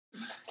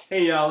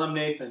Hey y'all, I'm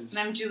Nathan. And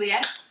I'm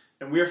Juliet.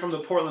 And we're from the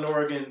Portland,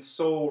 Oregon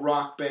soul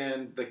rock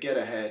band The Get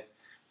Ahead.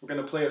 We're going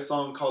to play a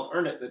song called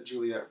Earn It that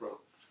Juliet wrote.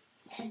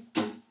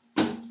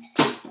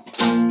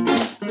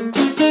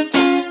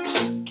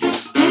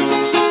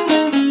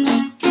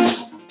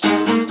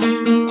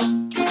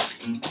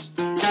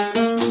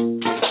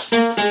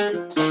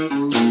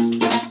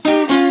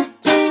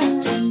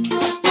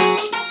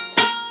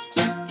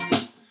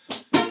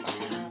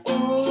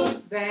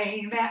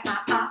 Baby,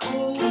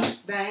 ooh,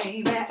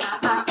 baby,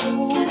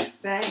 ooh,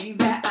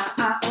 baby,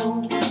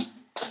 ooh.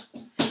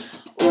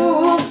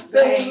 Ooh,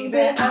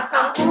 baby,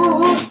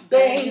 ooh,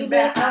 baby,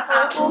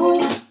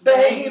 ooh,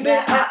 baby,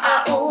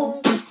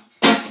 ooh.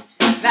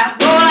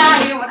 That's all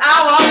I hear when I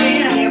walk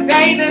in. I hear,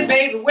 baby,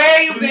 baby,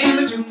 where you been?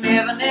 But you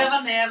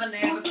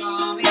never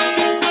call me.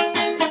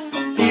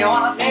 Say you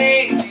wanna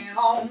take me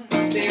home.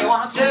 Say you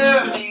wanna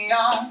turn me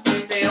on.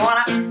 Say you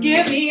wanna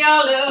give me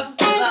your love.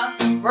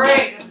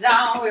 Break it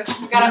down, we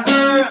gotta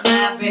earn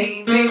that,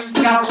 baby.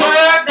 Gotta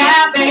work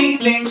that,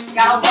 baby.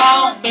 Gotta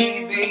want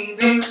me,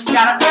 baby.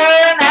 Gotta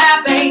earn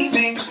that,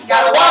 baby.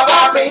 Gotta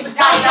walk, baby.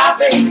 Talk,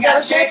 baby.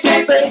 Gotta shake,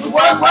 baby.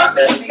 Work,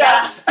 baby.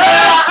 Gotta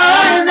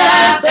earn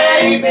that,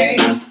 baby.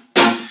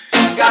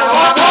 Gotta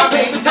walk,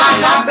 baby.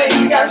 Talk,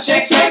 baby. Gotta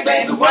shake,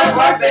 baby.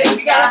 Work,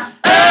 baby. Gotta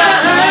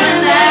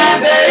earn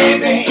that,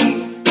 baby.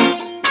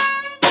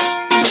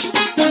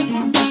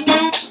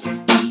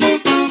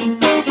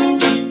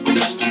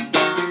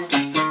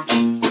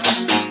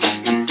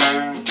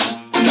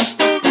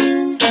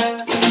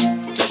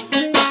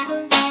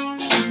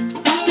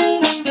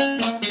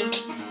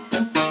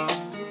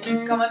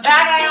 Coming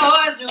back like you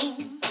always do.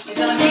 You're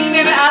telling me,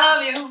 baby, I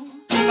love you.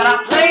 But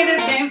I play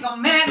this game so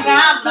many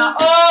times and I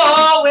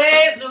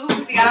always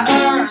lose. You gotta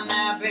earn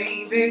that,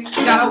 baby.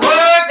 Gotta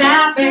work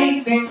that,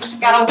 baby.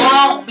 Gotta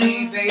want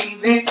me,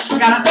 baby.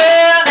 Gotta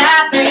earn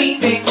that,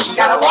 baby.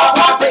 Gotta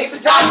walk, baby.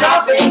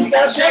 Talk, baby.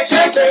 Gotta shake,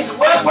 baby.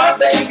 Work,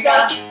 baby.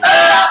 Gotta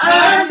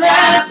earn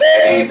that,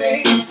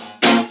 baby.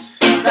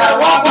 Gotta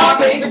walk,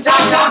 baby.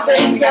 Talk,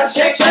 baby. Gotta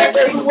shake,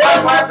 baby.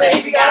 Work,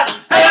 baby. Gotta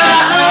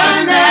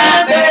earn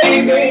that,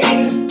 baby.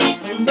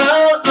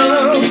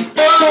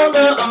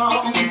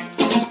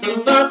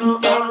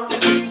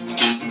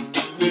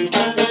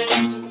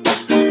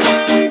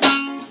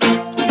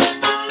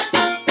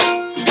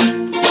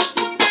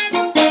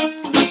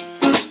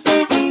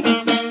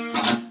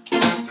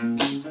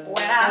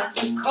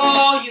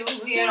 Call you,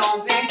 you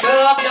don't pick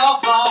up your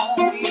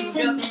phone. You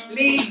just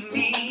leave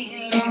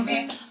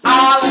me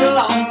all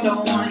alone.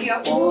 Don't wanna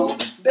hear ooh,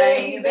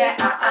 baby,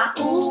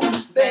 ooh,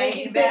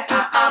 baby,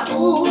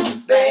 ooh,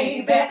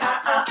 baby,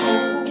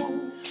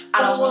 ooh. I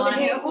don't wanna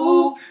hear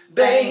ooh,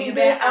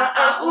 baby,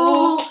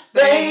 ooh,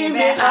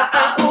 baby,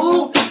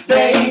 ooh,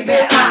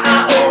 baby,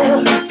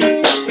 ooh.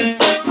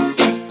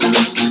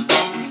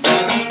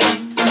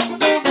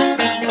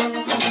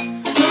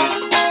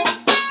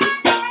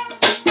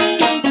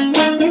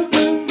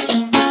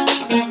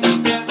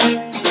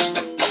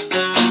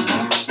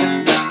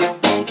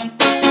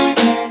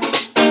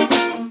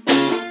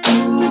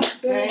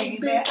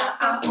 Baby,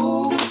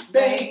 ooh,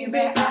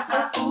 baby,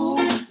 ooh,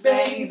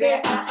 baby,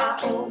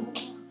 ooh.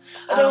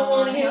 I don't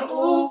wanna hear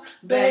ooh,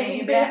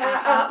 baby,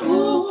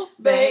 ooh,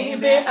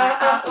 baby,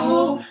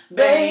 ooh,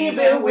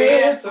 baby,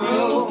 we're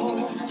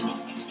through.